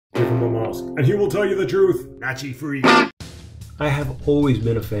give him a mask, and he will tell you the truth. Nachi free. I have always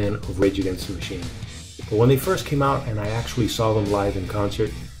been a fan of Rage Against the Machine, but when they first came out and I actually saw them live in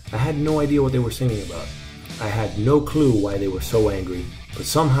concert, I had no idea what they were singing about. I had no clue why they were so angry, but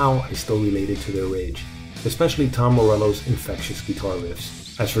somehow I still related to their rage, especially Tom Morello's infectious guitar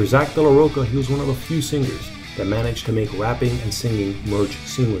riffs. As for Zach De La Rocha, he was one of the few singers that managed to make rapping and singing merge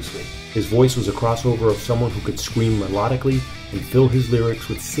seamlessly. His voice was a crossover of someone who could scream melodically and fill his lyrics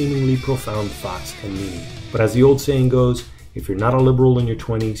with seemingly profound thoughts and meaning. But as the old saying goes, if you're not a liberal in your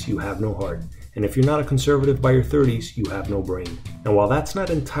 20s, you have no heart. And if you're not a conservative by your 30s, you have no brain. And while that's not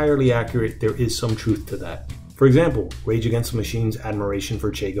entirely accurate, there is some truth to that. For example, Rage Against the Machine's admiration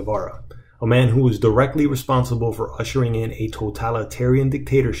for Che Guevara, a man who was directly responsible for ushering in a totalitarian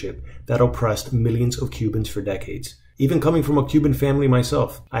dictatorship that oppressed millions of Cubans for decades. Even coming from a Cuban family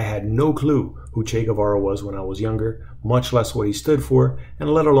myself, I had no clue who Che Guevara was when I was younger, much less what he stood for,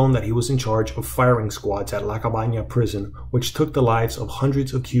 and let alone that he was in charge of firing squads at La Cabaña prison, which took the lives of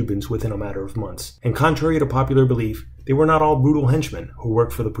hundreds of Cubans within a matter of months. And contrary to popular belief, they were not all brutal henchmen who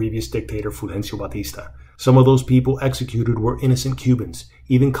worked for the previous dictator Fulgencio Batista. Some of those people executed were innocent Cubans,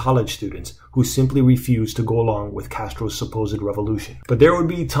 even college students, who simply refused to go along with Castro's supposed revolution. But there would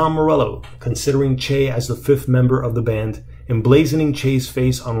be Tom Morello, considering Che as the fifth member of the band, emblazoning Che's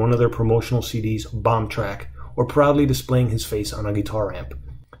face on one of their promotional CDs, Bomb Track, or proudly displaying his face on a guitar amp.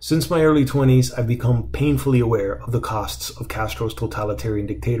 Since my early 20s, I've become painfully aware of the costs of Castro's totalitarian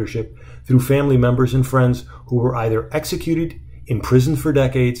dictatorship through family members and friends who were either executed, imprisoned for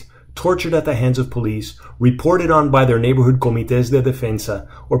decades, tortured at the hands of police, reported on by their neighborhood comités de defensa,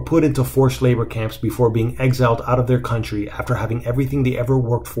 or put into forced labor camps before being exiled out of their country after having everything they ever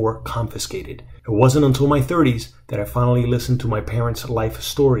worked for confiscated. It wasn't until my 30s that I finally listened to my parents' life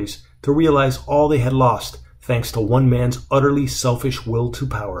stories to realize all they had lost thanks to one man's utterly selfish will to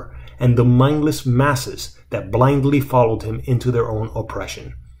power and the mindless masses that blindly followed him into their own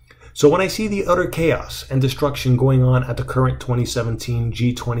oppression. So when I see the utter chaos and destruction going on at the current 2017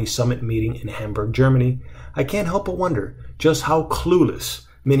 G20 summit meeting in Hamburg, Germany, I can't help but wonder just how clueless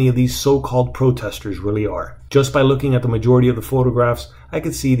many of these so-called protesters really are. Just by looking at the majority of the photographs, I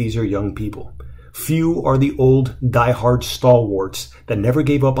could see these are young people. Few are the old, die-hard stalwarts that never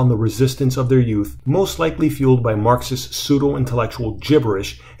gave up on the resistance of their youth, most likely fueled by Marxist pseudo-intellectual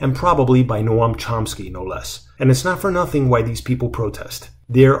gibberish and probably by Noam Chomsky, no less. And it's not for nothing why these people protest.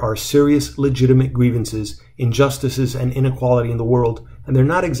 There are serious, legitimate grievances, injustices, and inequality in the world, and they're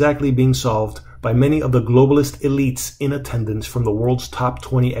not exactly being solved by many of the globalist elites in attendance from the world's top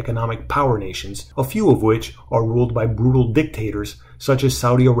 20 economic power nations, a few of which are ruled by brutal dictators such as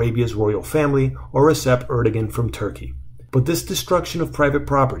Saudi Arabia's royal family or Recep Erdogan from Turkey. But this destruction of private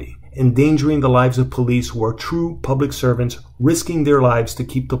property, endangering the lives of police who are true public servants, risking their lives to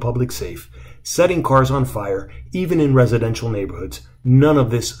keep the public safe, setting cars on fire, even in residential neighborhoods, none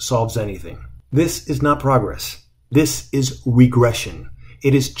of this solves anything. This is not progress. This is regression.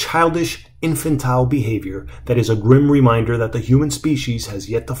 It is childish, infantile behavior that is a grim reminder that the human species has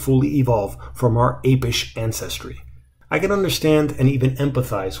yet to fully evolve from our apish ancestry. I can understand and even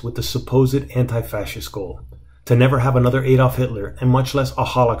empathize with the supposed anti-fascist goal, to never have another Adolf Hitler and much less a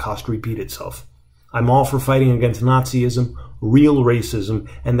Holocaust repeat itself. I'm all for fighting against Nazism, real racism,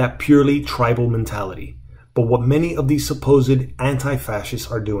 and that purely tribal mentality. But what many of these supposed anti-fascists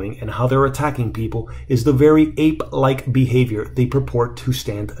are doing and how they're attacking people is the very ape-like behavior they purport to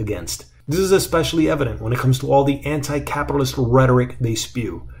stand against. This is especially evident when it comes to all the anti-capitalist rhetoric they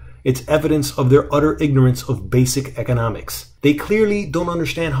spew. It's evidence of their utter ignorance of basic economics. They clearly don't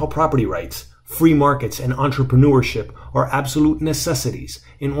understand how property rights, free markets, and entrepreneurship are absolute necessities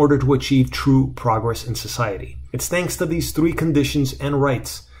in order to achieve true progress in society. It's thanks to these three conditions and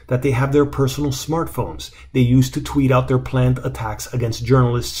rights that they have their personal smartphones they use to tweet out their planned attacks against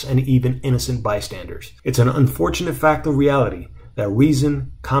journalists and even innocent bystanders. It's an unfortunate fact of reality that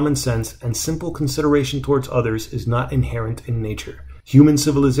reason, common sense, and simple consideration towards others is not inherent in nature. Human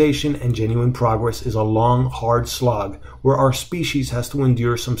civilization and genuine progress is a long, hard slog where our species has to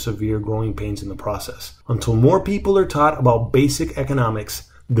endure some severe growing pains in the process. Until more people are taught about basic economics,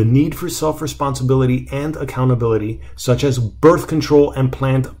 the need for self-responsibility and accountability, such as birth control and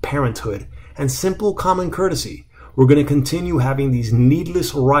Planned Parenthood, and simple common courtesy, we're going to continue having these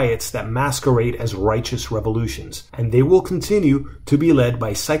needless riots that masquerade as righteous revolutions, and they will continue to be led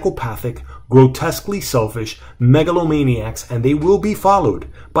by psychopathic, grotesquely selfish megalomaniacs, and they will be followed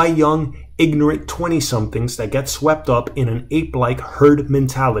by young, ignorant 20-somethings that get swept up in an ape-like herd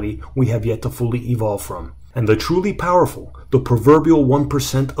mentality we have yet to fully evolve from. And the truly powerful, the proverbial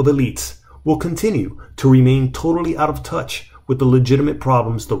 1% of elites, will continue to remain totally out of touch with the legitimate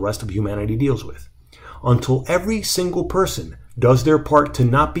problems the rest of humanity deals with. Until every single person does their part to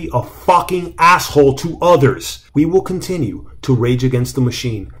not be a fucking asshole to others, we will continue to rage against the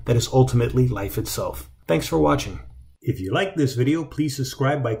machine that is ultimately life itself. Thanks for watching. If you like this video, please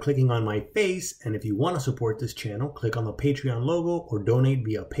subscribe by clicking on my face, and if you want to support this channel, click on the Patreon logo or donate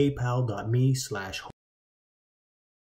via paypal.me/home.